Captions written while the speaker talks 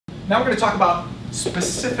Now we're going to talk about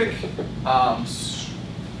specific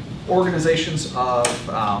organizations of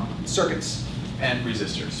circuits and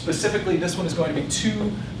resistors. Specifically, this one is going to be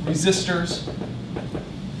two resistors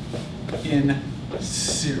in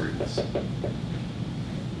series.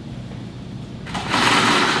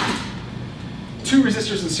 Two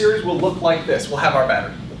resistors in series will look like this. We'll have our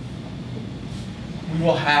battery. We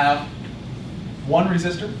will have one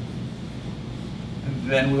resistor, and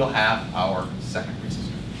then we'll have our second resistor.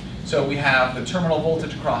 So we have the terminal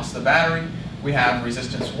voltage across the battery, we have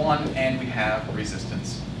resistance 1, and we have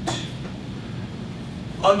resistance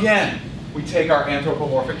 2. Again, we take our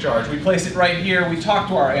anthropomorphic charge, we place it right here, we talk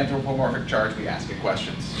to our anthropomorphic charge, we ask it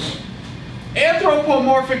questions.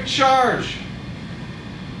 Anthropomorphic charge!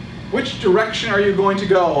 Which direction are you going to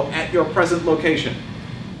go at your present location?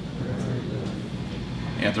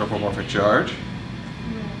 Anthropomorphic charge.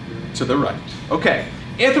 To the right. Okay.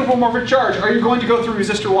 Anthropomorphic charge. Are you going to go through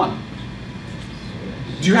resistor 1?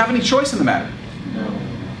 Do you have any choice in the matter? No.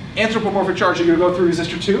 Anthropomorphic charge. Are you going to go through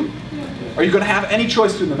resistor 2? No. Are you going to have any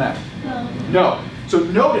choice in the matter? No. No. So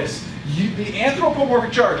notice, the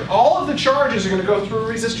anthropomorphic charge, all of the charges are going to go through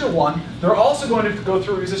resistor 1. They're also going to go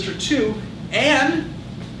through resistor 2. And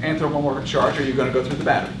anthropomorphic charge, are you going to go through the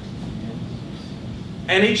battery?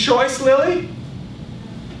 Any choice, Lily?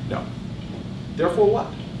 No. Therefore what?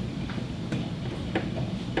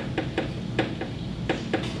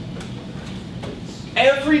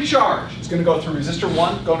 Every charge is going to go through resistor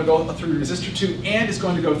 1, going to go through resistor 2, and is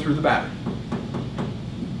going to go through the battery.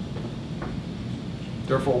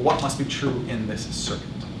 Therefore, what must be true in this circuit?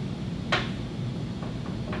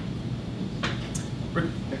 The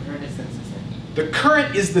current is consistent. The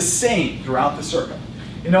current is the same throughout the circuit.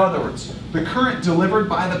 In other words, the current delivered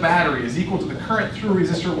by the battery is equal to the current through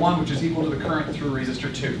resistor 1, which is equal to the current through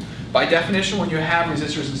resistor 2. By definition, when you have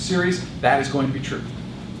resistors in series, that is going to be true.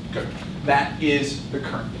 Good. That is the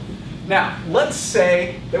current. Now, let's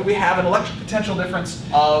say that we have an electric potential difference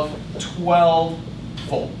of 12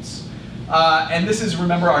 volts. And this is,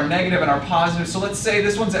 remember, our negative and our positive. So let's say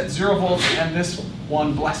this one's at 0 volts and this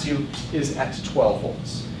one, bless you, is at 12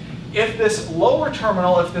 volts. If this lower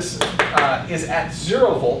terminal, if this is at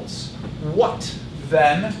 0 volts, what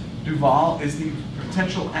then, Duval, is the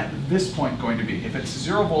potential at this point going to be? If it's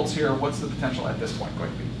 0 volts here, what's the potential at this point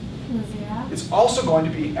going to be? 0. It's also going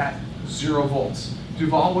to be at 0 volts.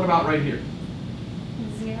 Duval, what about right here?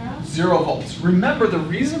 0. 0 volts. Remember, the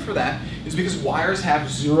reason for that is because wires have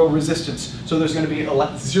 0 resistance. So there's going to be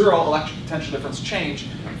 0 electric potential difference change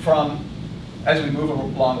from, as we move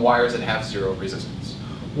along wires that have 0 resistance.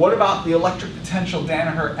 What about the electric potential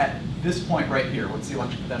Danaher at this point right here? What's the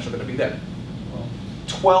electric potential going to be there?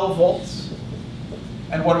 12 volts.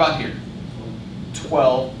 And what about here?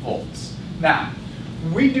 12 volts. Now,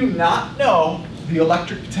 we do not know the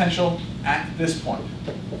electric potential at this point.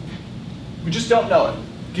 We just don't know it,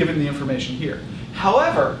 given the information here.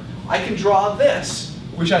 However, I can draw this,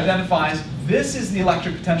 which identifies this is the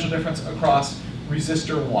electric potential difference across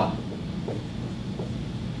resistor 1.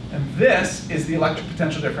 And this is the electric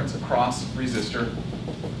potential difference across resistor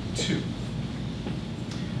 2.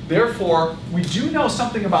 Therefore, we do know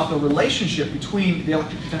something about the relationship between the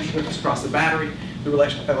electric potential difference across the battery, the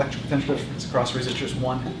electric potential difference across resistors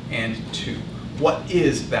 1 and 2. What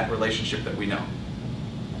is that relationship that we know?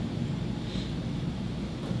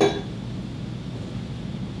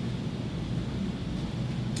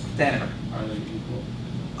 Danaher. Are they equal?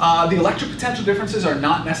 The electric potential differences are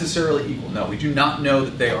not necessarily equal. No, we do not know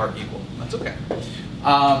that they are equal. That's okay.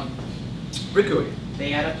 Rikui.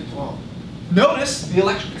 They add up to 12. Notice the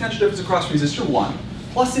electric potential difference across resistor 1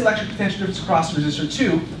 plus the electric potential difference across resistor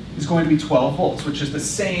 2 is going to be 12 volts, which is the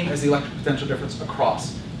same as the electric potential difference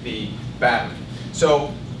across the battery.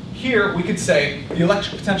 So here we could say the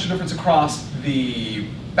electric potential difference across the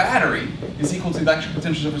battery is equal to the electric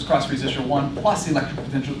potential difference across resistor 1 plus the electric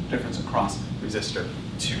potential difference across resistor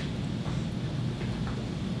 2.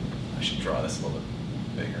 I should draw this a little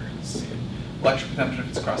bit bigger. Let's see. Electric potential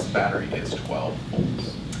difference across the battery is 12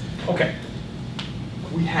 volts. Okay,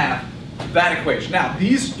 we have that equation. Now,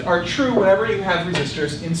 these are true whenever you have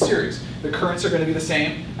resistors in series. The currents are going to be the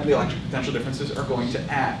same, and the electric potential differences are going to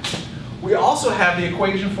add. We also have the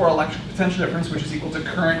equation for electric potential difference, which is equal to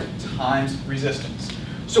current times resistance.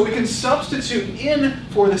 So we can substitute in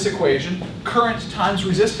for this equation current times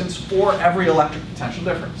resistance for every electric potential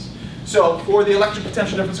difference. So for the electric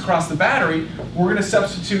potential difference across the battery, we're going to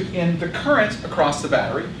substitute in the current across the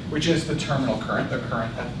battery, which is the terminal current, the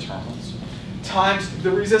current at the terminals, times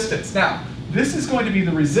the resistance. Now, this is going to be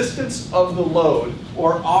the resistance of the load,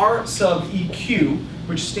 or R sub EQ,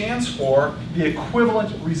 which stands for the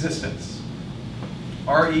equivalent resistance.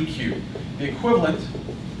 REQ, the equivalent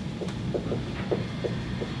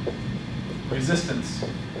resistance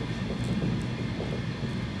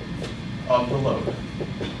of the load.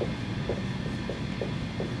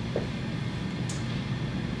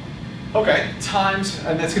 Okay, times,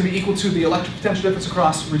 and that's going to be equal to the electric potential difference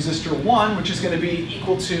across resistor 1, which is going to be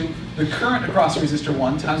equal to the current across resistor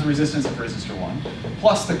 1 times the resistance of resistor 1,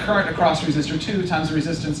 plus the current across resistor 2 times the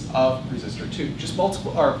resistance of resistor 2. Just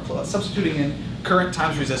substituting in current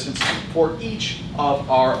times resistance for each of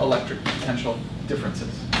our electric potential differences.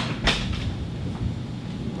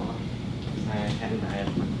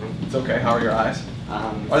 It's okay. How are your eyes?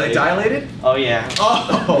 Are they dilated? Oh yeah.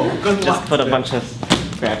 Oh, good luck. Just put a bunch of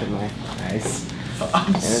crap in my eyes.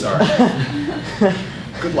 I'm sorry.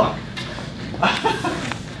 Good luck.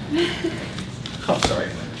 I'm sorry.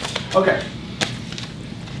 Okay.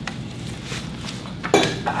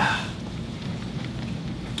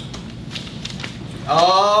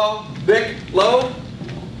 Vic, low?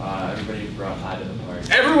 Everybody brought I to the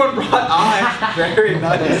party. Everyone brought I. Very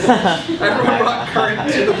nice. Everyone brought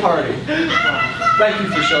current to the party. Thank you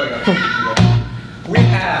for showing up. We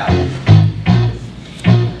have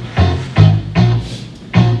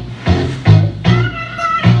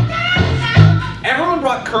everyone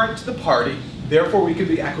brought current to the party. Therefore, we could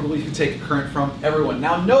be equitable. You can take current from everyone.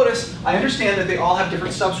 Now, notice, I understand that they all have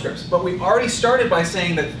different subscripts, but we already started by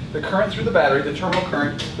saying that the current through the battery, the terminal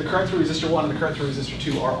current, the current through resistor 1, and the current through resistor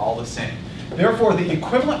 2 are all the same. Therefore, the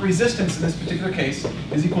equivalent resistance in this particular case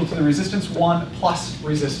is equal to the resistance 1 plus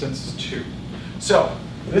resistance 2. So,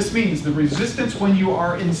 this means the resistance when you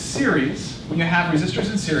are in series, when you have resistors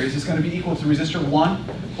in series, is going to be equal to resistor 1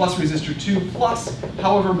 plus resistor 2 plus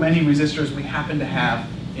however many resistors we happen to have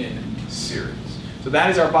in series. So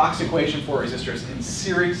that is our box equation for resistors in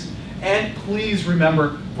series. And please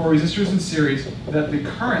remember, for resistors in series, that the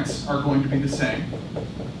currents are going to be the same,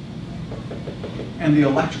 and the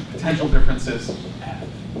electric potential differences add.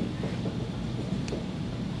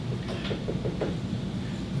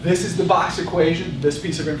 This is the box equation. This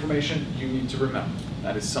piece of information you need to remember.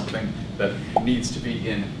 That is something that needs to be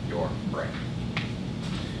in your brain.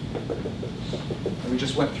 And we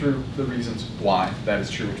just went through the reasons why that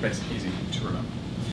is true, which makes it easy to remember.